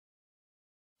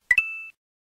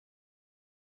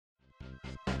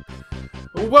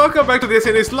Welcome back to the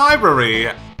SNES library!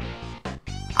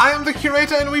 I am the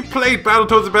curator and we played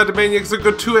Battletoads and Battlemaniacs a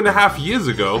good 2.5 years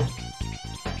ago.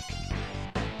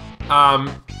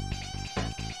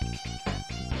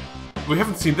 We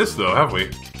haven't seen this though, have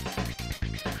we?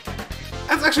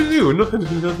 That's actually new, not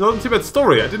a too bad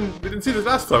story. We didn't see this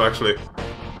last time actually.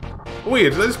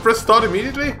 Weird, did I just press start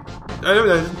immediately? I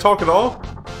didn't talk at all?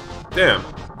 Damn.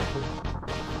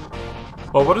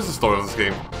 Well, what is the story of this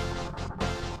game?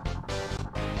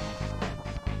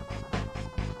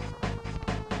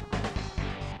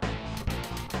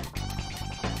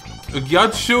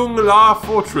 Gyachung La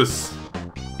Fortress.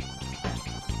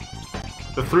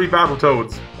 The 3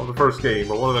 Battletoads of the first game,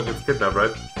 but one of them gets kidnapped,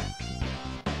 right?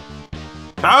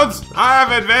 Toads,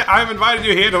 I've invited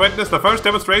you here to witness the first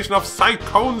demonstration of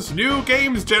Cyclone's new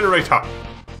games generator.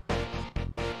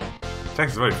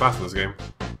 Text is very fast in this game.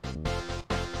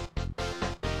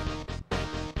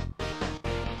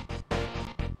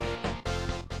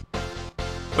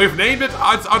 We've named its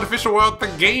artificial world the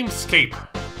Gamescape.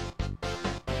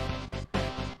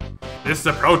 This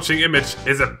approaching image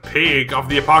is a pig of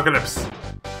the apocalypse.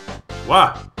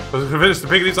 What? Let's finish the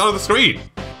pig leaps out of the screen.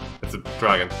 It's a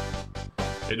dragon.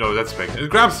 No, that's a pig. It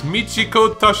grabs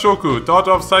Michiko Tashoku,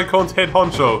 daughter of Cyclone's head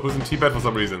honcho, who's in Tibet for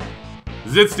some reason.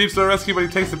 Zitz leaps to the rescue, but he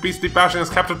takes the beastly bashing as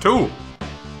captor too.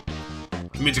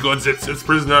 Michiko and Zitz, its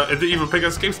prisoner, and the evil pig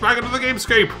escapes back into the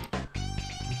Gamescape.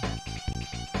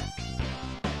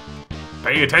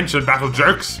 Pay attention, battle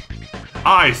jerks.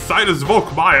 I, Silas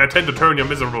Volkmeyer, intend to turn your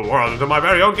miserable world into my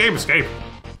very own Gamescape.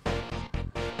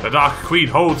 The Dark Queen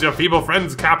holds your feeble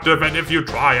friends captive, and if you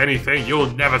try anything,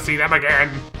 you'll never see them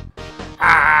again.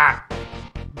 Ah!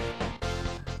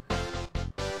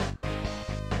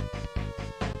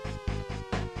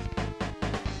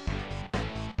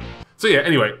 So yeah,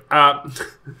 anyway,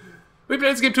 we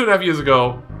played this game 2.5 years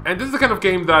ago, and this is the kind of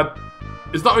game that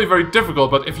is not really very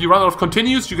difficult, but if you run out of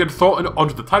continues, you get thrown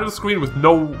onto the title screen with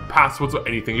no passwords or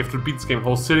anything. You have to beat this game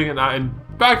whole sitting,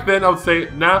 and back then I would say,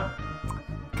 nah,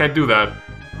 can't do that.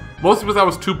 Mostly because I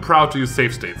was too proud to use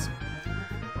save states.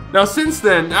 Now since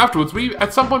then, afterwards, we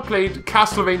at some point played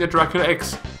Castlevania Dracula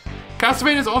X.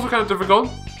 Castlevania is also kind of difficult,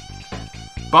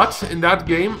 but in that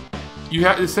game, you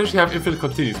essentially have infinite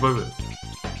continues.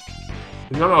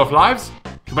 You run out of lives,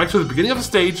 go back to the beginning of the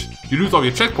stage, you lose all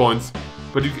your checkpoints,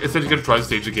 but you essentially get to try the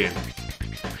stage again.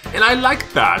 And I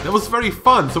liked that, it was very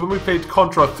fun. So when we played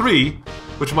Contra 3,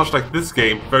 which much like this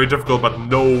game, very difficult but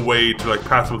no way to like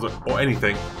passwords or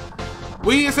anything,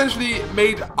 we essentially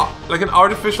made like an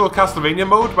artificial Castlevania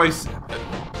mode by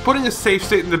putting a save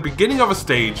state in the beginning of a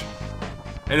stage,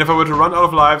 and if I were to run out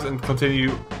of lives and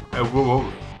continue, we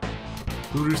would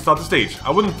restart the stage. I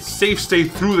wouldn't save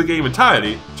state through the game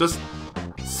entirely, just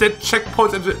set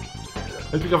checkpoints at the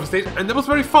beginning of a stage, and that was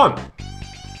very fun.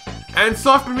 And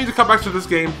so I've been meaning to come back to this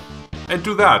game and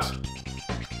do that.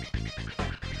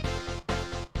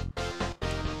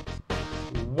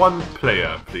 One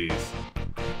player, please.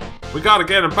 We gotta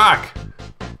get him back!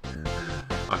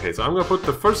 Okay, so I'm gonna put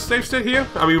the first save state here.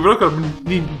 I mean, we're not gonna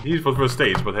need it for the first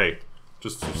stage, but hey,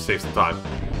 just to save some time.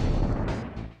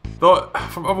 Though,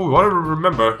 from what I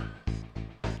remember...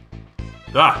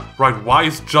 Ah, right, why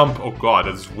is jump? Oh god,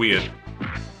 that's weird.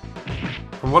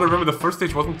 From what I remember, the first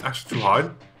stage wasn't actually too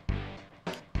hard.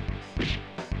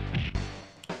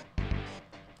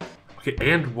 Okay,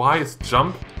 and Y is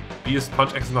jump, B is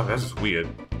punch, X is not. That's just weird.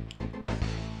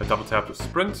 I double tap to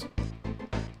sprint.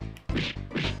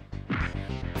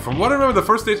 From what I remember, the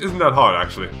first stage isn't that hard,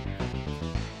 actually.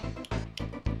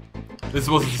 This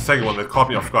was the second one that caught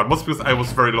me off guard, mostly because I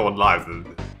was very low on lives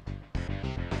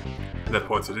at that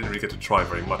point, so I didn't really get to try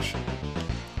very much.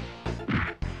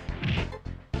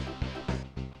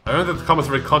 I remember that the combat is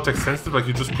very context sensitive, like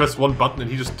you just press one button and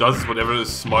he just does whatever is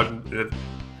smart in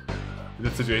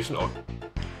that situation, or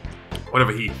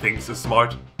whatever he thinks is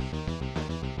smart.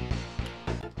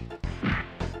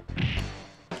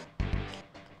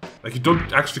 Like, you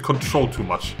don't actually control too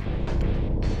much.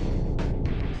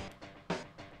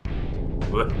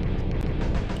 What?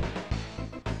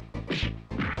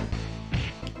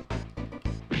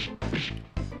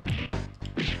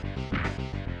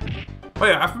 Oh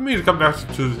yeah, I've been meaning to come back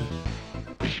to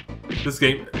this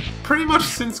game pretty much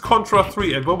since Contra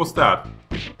 3, and what was that?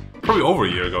 Probably over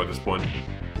a year ago at this point.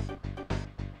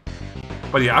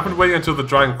 But yeah, I've been waiting until the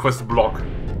Dragon Quest block,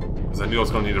 because I knew I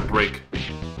was gonna need a break.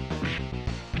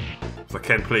 Because I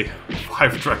can't play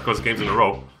 5 Dragon Quest games in a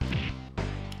row.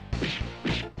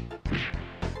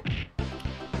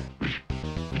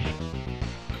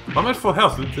 I'm at full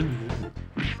health. Didn't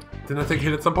I take a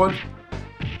hit at some point?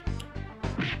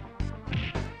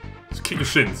 Just kick your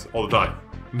shins all the time.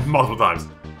 Multiple times.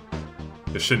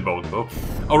 The shin bone. Oh.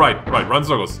 Oh, right. Run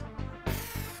circles.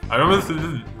 I remember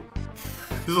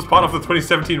this was part of the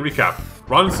 2017 recap.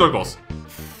 Run in circles.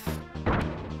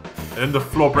 And then the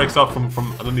floor breaks out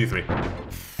from underneath me.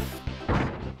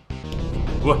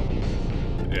 What?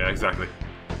 Yeah, exactly.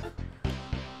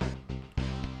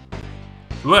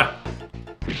 Whoa!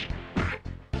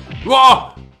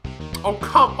 Oh,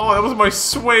 come on. That was my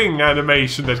swing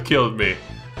animation that killed me.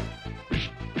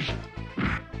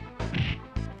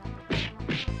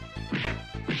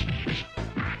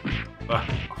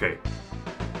 Okay.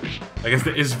 I guess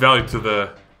there is value to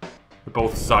the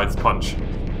both sides punch.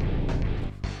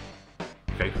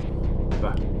 Okay.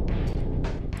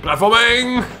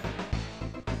 Platforming!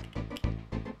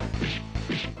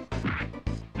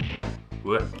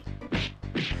 Blech.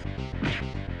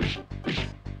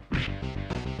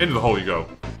 Into the hole you go.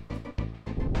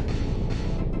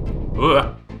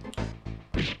 Blech.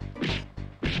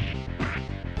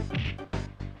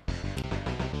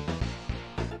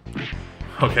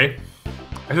 Okay.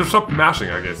 I should stop mashing,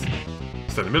 I guess.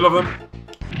 Stand in the middle of them.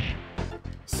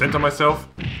 Center myself.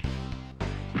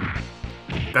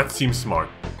 That seems smart.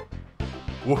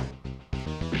 Whoa.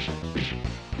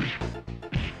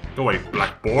 Go away,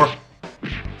 black boar.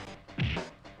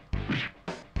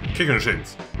 Kick in the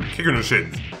shins. Kick in the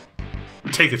shins.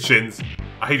 Take it, shins.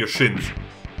 I hate your shins.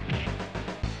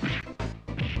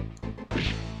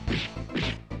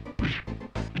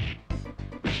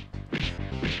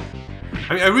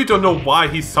 I mean, I really don't know why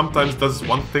he sometimes does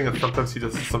one thing and sometimes he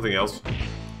does something else.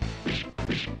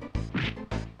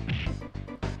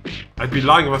 I'd be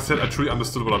lying if I said I truly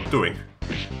understood what I'm doing.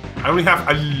 I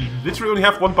literally only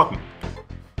have one button.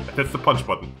 And that's the punch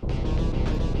button.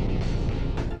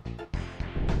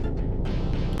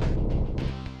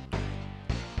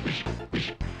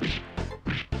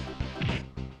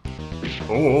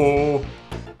 Oh!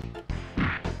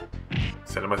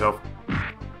 Center myself.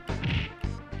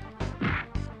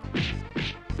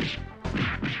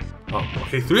 Oh,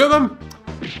 okay, 3 of them?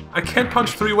 I can't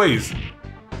punch 3 ways.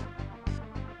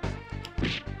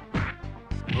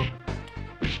 Oh.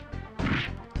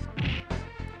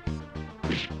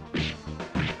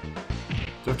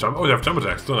 Do I have jump? Oh, they have jump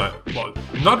attacks, don't I? Well,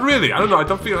 not really. I don't know. I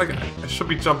don't feel like I should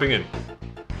be jumping in.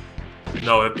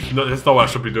 No, that's not what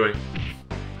I should be doing.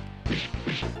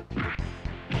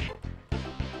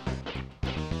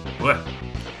 What?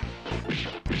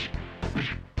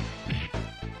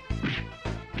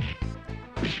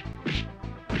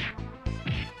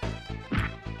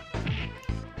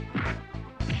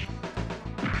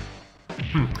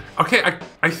 Okay,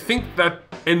 I think that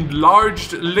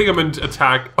enlarged ligament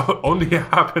attack only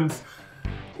happens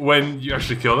when you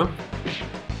actually kill them.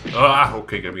 Ah,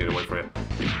 okay, get me away from it.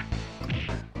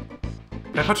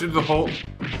 Can I punch into the hole?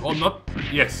 Well, not...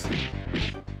 Yes.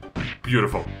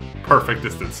 Beautiful. Perfect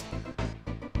distance.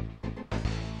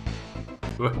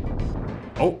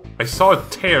 Oh, I saw a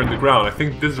tear in the ground. I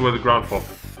think this is where the ground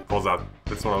falls out.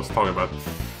 That's what I was talking about.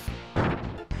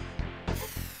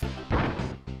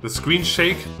 The screen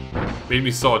shake made me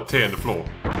saw a tear in the floor.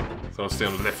 So I'll stay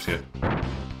on the left here.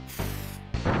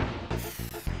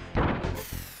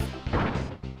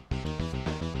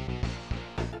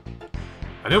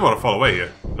 I didn't want to fall away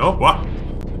here. No? What?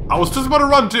 I was just about to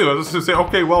run too. I was just going to say,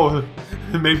 okay, well,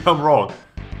 maybe I'm wrong.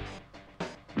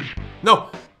 No!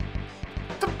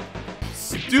 The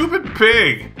stupid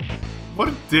pig! What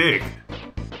a dick.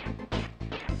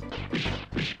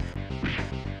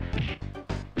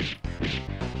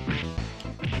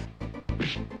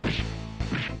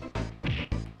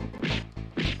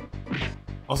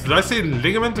 Also, did I say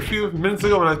ligament a few minutes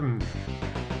ago when I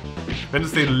meant to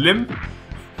say limb?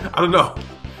 I don't know.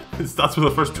 It starts with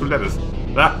the first 2 letters.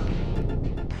 Ah.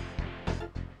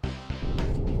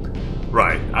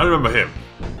 Right, I remember him.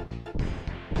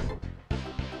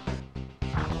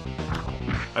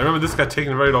 I remember this guy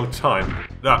taking a very long time.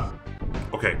 Ah.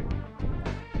 Okay.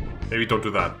 Maybe don't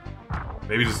do that.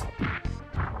 Maybe just...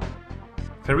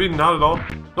 Can I read not at all?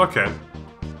 No, I can.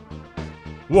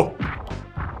 Whoa!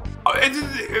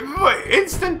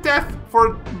 Instant death for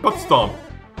a butt stomp.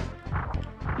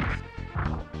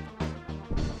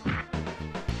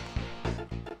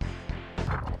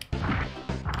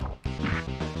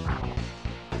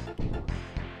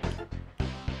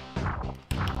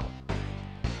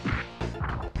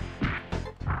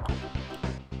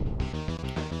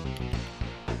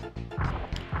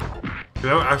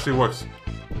 That actually works.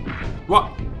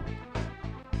 What?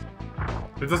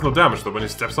 It does no damage though. When he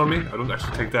steps on me, I don't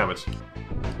actually take damage.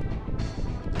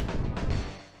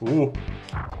 Ooh.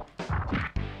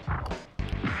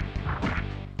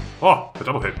 Oh, the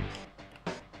double hit.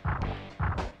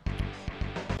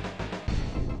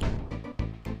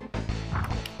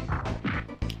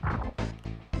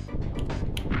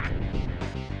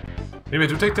 Maybe I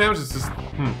do take damage, it's just...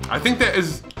 I think there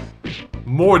is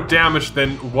more damage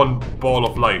than one ball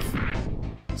of life.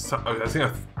 So, I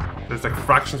think there's like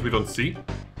fractions we don't see.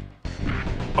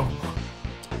 Oh.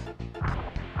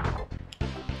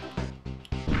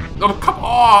 Oh, come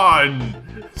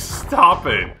on! Stop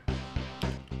it!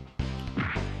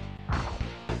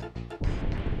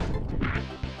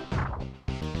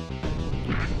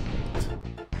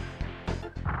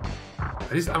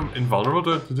 At least I'm invulnerable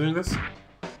to doing this.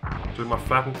 Doing my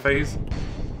flattened phase.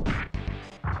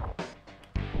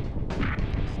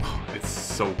 Oh, it's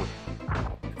so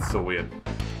weird.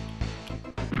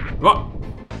 What?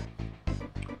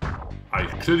 I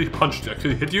clearly punched you. I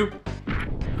clearly hit you.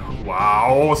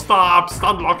 Wow! Stop!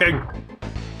 Stun blocking.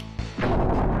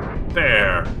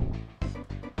 There.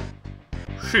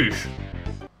 Sheesh.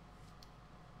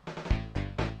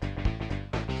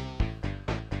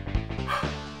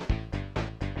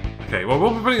 Okay, well,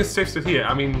 we'll be putting a safe state here.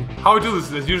 I mean, how I do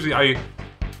this is usually I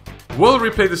will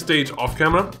replay the stage off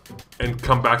camera and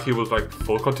come back here with like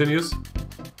full continues.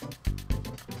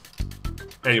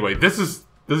 Anyway, this is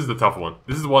the tough one.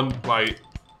 This is one by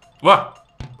what?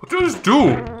 What did I just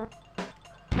do?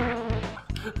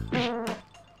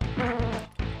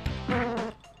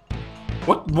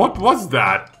 What was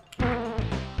that?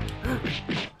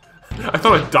 I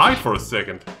thought I died for a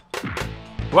second.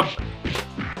 What?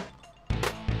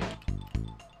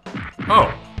 Oh.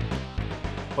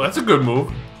 Well, that's a good move.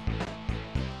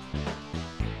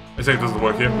 I think it doesn't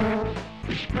work here.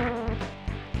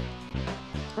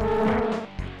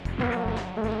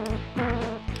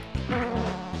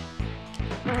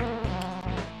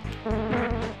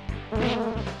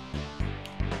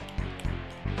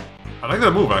 I like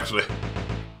that move, actually.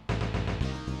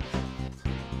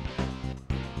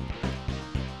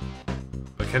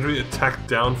 I can't really attack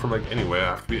down from like anywhere. I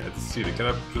have to be at the ceiling. Can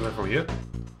I do that from here?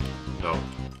 No.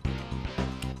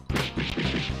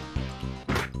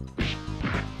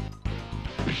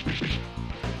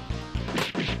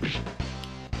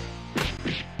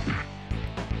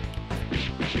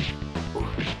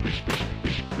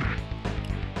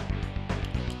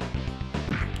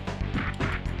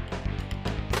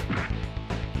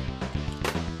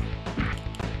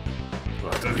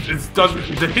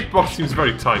 The hitbox seems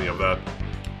very tiny of that.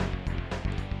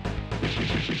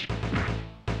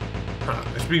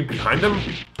 It's being behind them?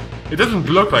 It doesn't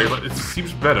look like it, but it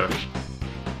seems better.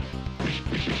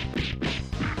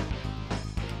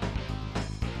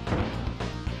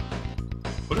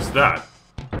 What is that?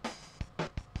 Is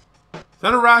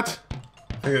that a rat?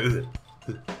 Is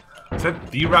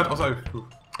that the rat? Also,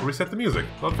 reset the music.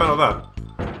 Not a fan of that.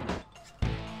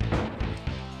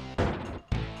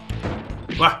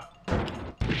 Ah!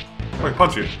 I can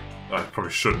punch you. I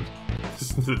probably shouldn't.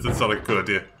 That's not a good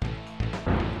idea.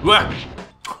 What?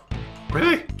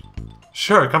 Really?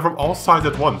 Sure, come from all sides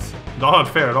at once. Not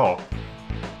unfair at all.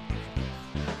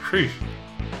 Sheesh.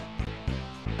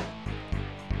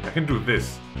 I can do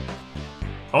this.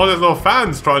 Oh, there's no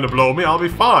fans trying to blow me. I'll be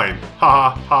fine. Ha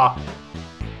ha ha.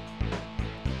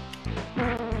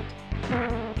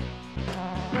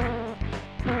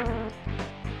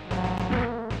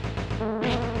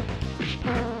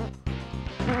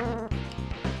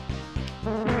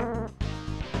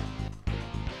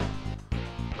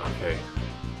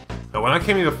 When I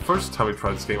came in the first time we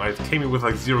tried this game, I came in with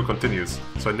like 0 continues,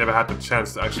 so I never had the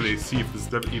chance to actually see if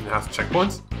this level even has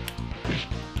checkpoints.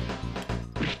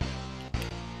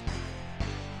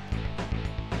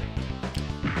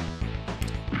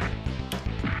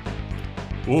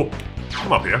 Oh,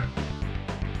 come up here.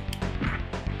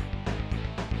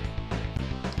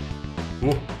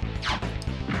 Oh,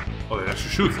 oh, they actually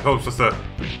shoot. Oh, it's just a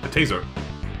taser.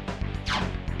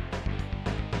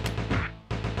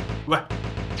 What?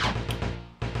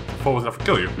 4 was enough to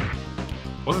kill you.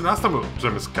 Wasn't last time I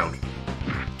miscount?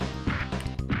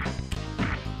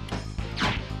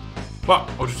 What?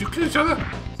 Oh, did you kill each other?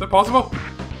 Is that possible?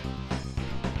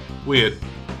 Weird.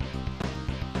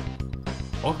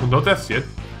 Oh, no deaths yet.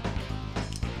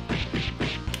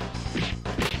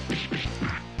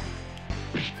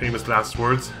 Famous last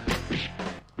words.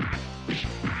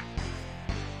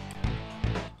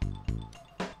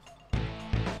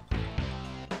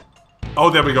 Oh,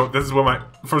 there we go. This is where my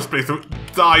first playthrough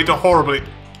died horribly.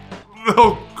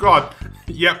 Oh, God.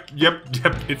 Yep.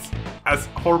 It's as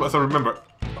horrible as I remember.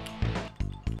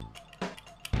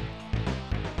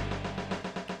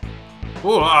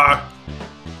 Oh,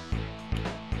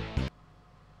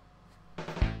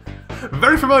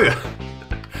 very familiar.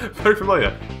 Very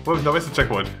familiar. Well, no, it's a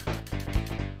checkpoint.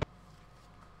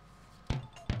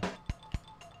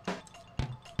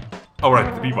 Oh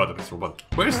right, the B button is one.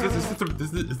 Where is this? This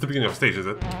is the beginning of the stage, is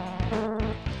it?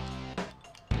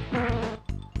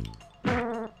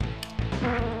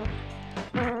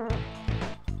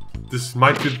 This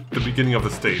might be the beginning of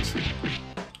the stage.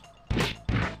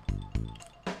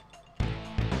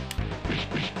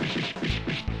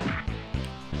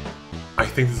 I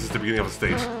think this is the beginning of the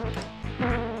stage.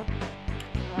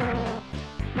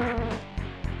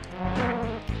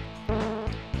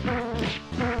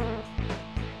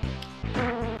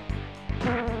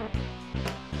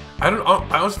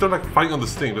 I also don't like fighting on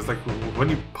this thing. It's like when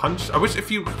you punch. I wish if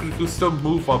you could still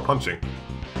move while punching.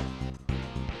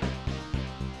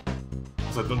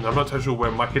 Also, I'm not entirely sure where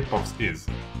my hitbox is,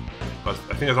 but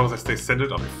I think as long as I stay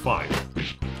centered, I'll be fine.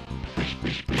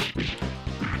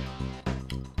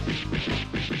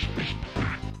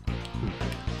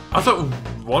 I also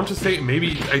want to say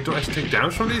maybe I don't actually take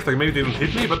damage from these. Like maybe they don't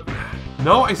hit me, but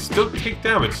no, I still take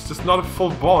damage. It's just not a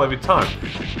full ball every time.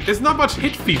 There's not much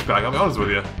hit feedback. I'll be honest with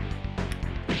you.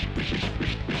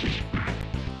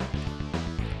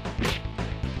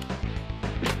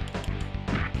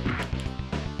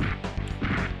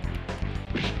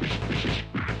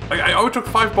 I only took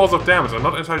 5 balls of damage. I'm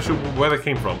not entirely sure where they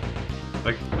came from.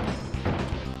 Like,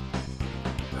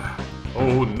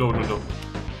 oh no.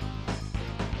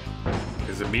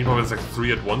 Is it mean it's like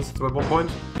 3 at once at one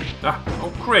point? Ah,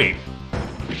 oh great.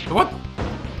 What?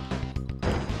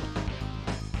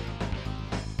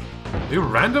 Are you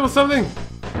random or something?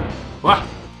 What?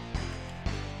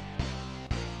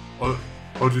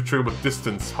 Or do you trigger with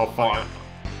distance? How far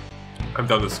I'm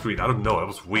down the screen? I don't know. That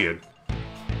was weird.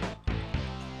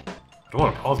 I don't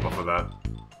want to pause buffer that,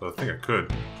 but I think I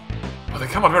could. But they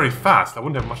come out very fast. I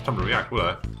wouldn't have much time to react, would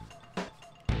I?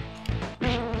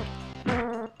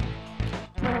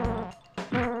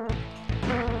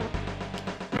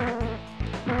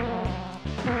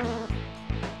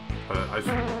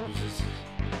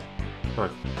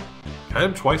 Can I hit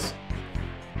him twice?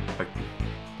 Like,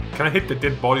 can I hit the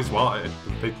dead bodies while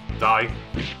they die?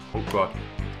 Oh god.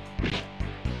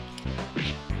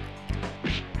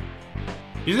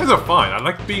 These guys are fine. I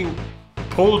like being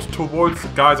pulled towards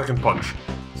guys I can punch.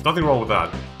 There's nothing wrong with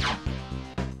that.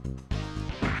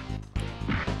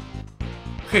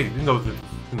 Okay, you know the...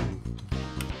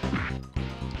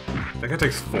 That guy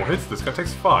takes 4 hits, this guy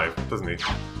takes 5, doesn't he?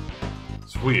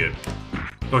 It's weird.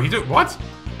 No, he did... What?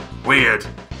 Weird.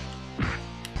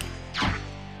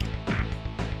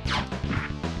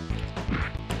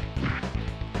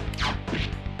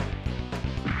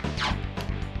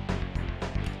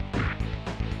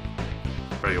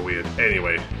 Very weird.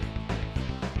 Anyway.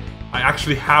 I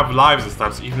actually have lives this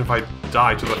time, so even if I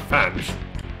die to the fans...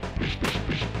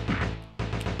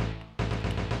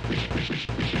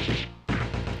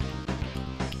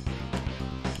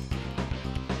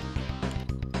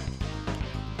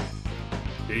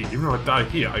 Even if I die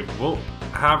here, I will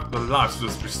have the lives to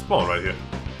just respawn right here.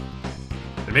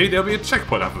 And maybe there'll be a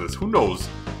checkpoint after this, who knows?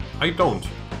 I don't.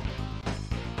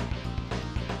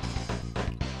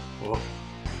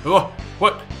 Oh,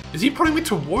 what? Is he putting me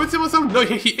towards him or something? No,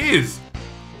 he is!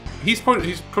 He's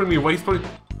putting me away, he's putting...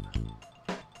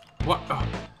 What? Oh.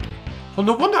 Well,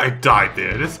 no wonder I died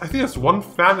there. I think there's one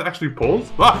fan that actually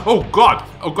pulls. Ah, oh god!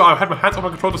 Oh god, I had my hands on my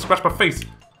controller to scratch my face.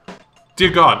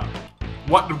 Dear god.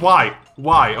 What? Why?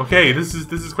 Why? Okay, this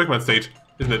is Quickman stage,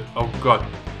 isn't it? Oh god.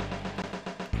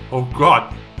 Oh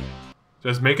god.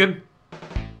 Just make it?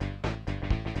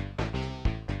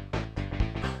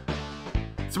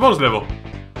 It's a bonus level.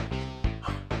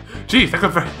 Jeez, that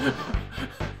got very...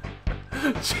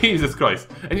 Jesus Christ.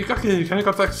 And you kind of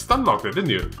got like stun locked there, didn't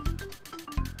you?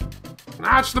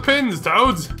 Snatch the pins,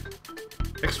 Toads!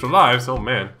 Extra lives? Oh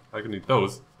man, I can need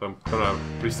those. So I'm gonna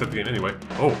reset the game anyway.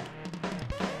 Oh.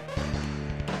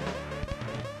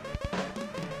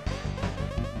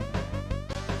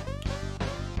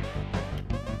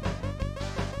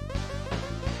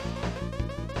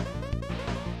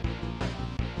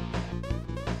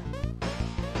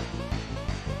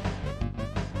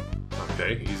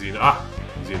 Okay, easy enough.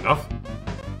 Easy enough.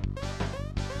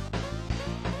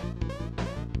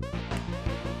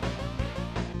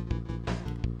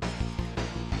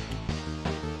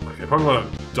 Okay, probably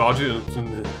want to dodge it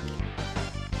and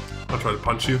I'll try to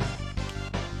punch you.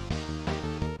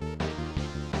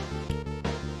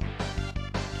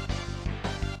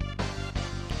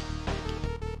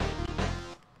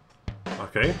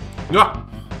 Okay. No!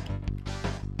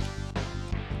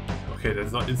 Okay,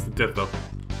 that's not instant death though.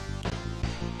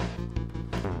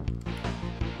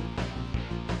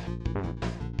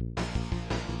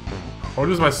 What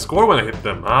is my score when I hit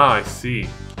them? Ah, I see.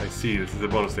 I see. This is the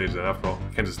bonus stage then, after all.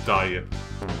 I can't just die yet.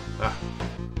 Ah.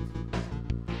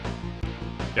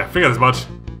 Yeah, I figured as much.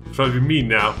 I'm trying to be mean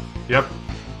now. Yep.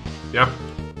 Yep.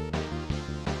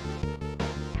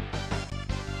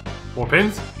 More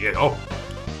pins? Yeah, oh.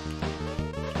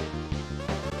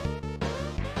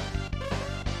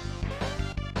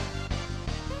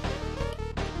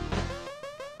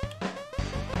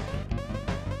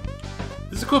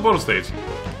 This is a cool bonus stage.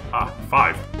 Ah,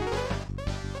 5.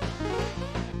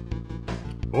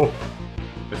 Oh.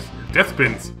 There's death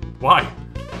pins. Why?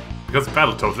 Because of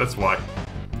Battletoads, that's why.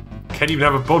 Can't even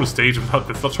have a bonus stage without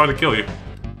that's not trying to kill you.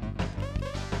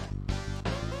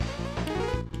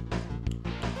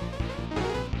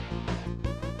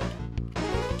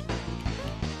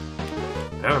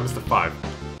 Damn, I missed a 5.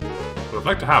 But I'd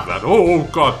like to have that. Oh,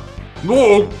 god.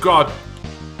 Oh, god.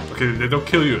 Okay, they don't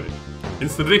kill you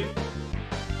instantly.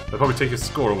 They'll probably take your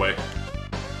score away.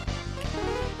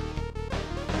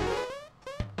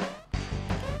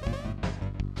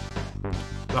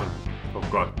 Ah. Oh,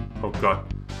 god. Oh, god.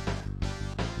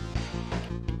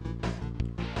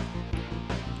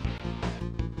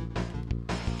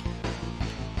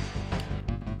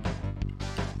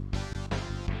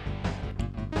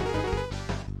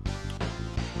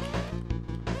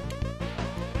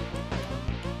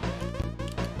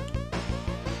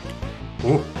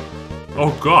 Oh,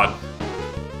 oh god.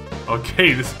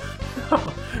 Okay, this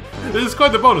this is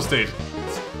quite the bonus stage.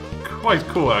 It's quite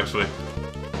cool, actually.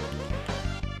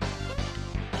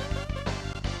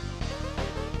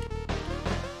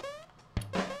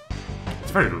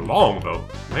 It's very long, though.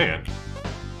 Man,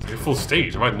 it's like a full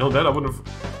stage. If I'd known that, I wouldn't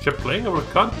have kept playing. I would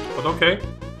have cut. But okay.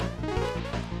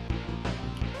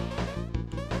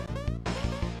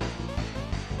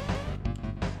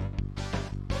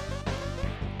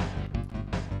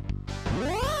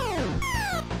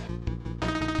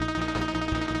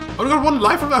 I only got 1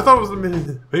 life. I thought it was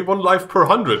maybe 1 life per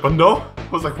 100, but no,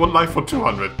 it was like 1 life for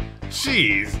 200.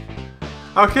 Jeez.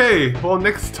 Okay, well,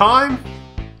 next time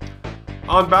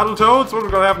on Battletoads, what are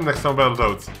we gonna happen next time on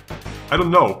Battletoads? I don't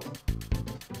know.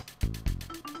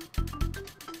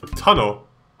 A tunnel?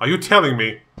 Are you telling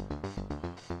me?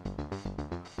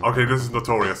 Okay, this is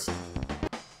notorious.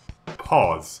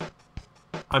 Pause.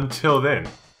 Until then.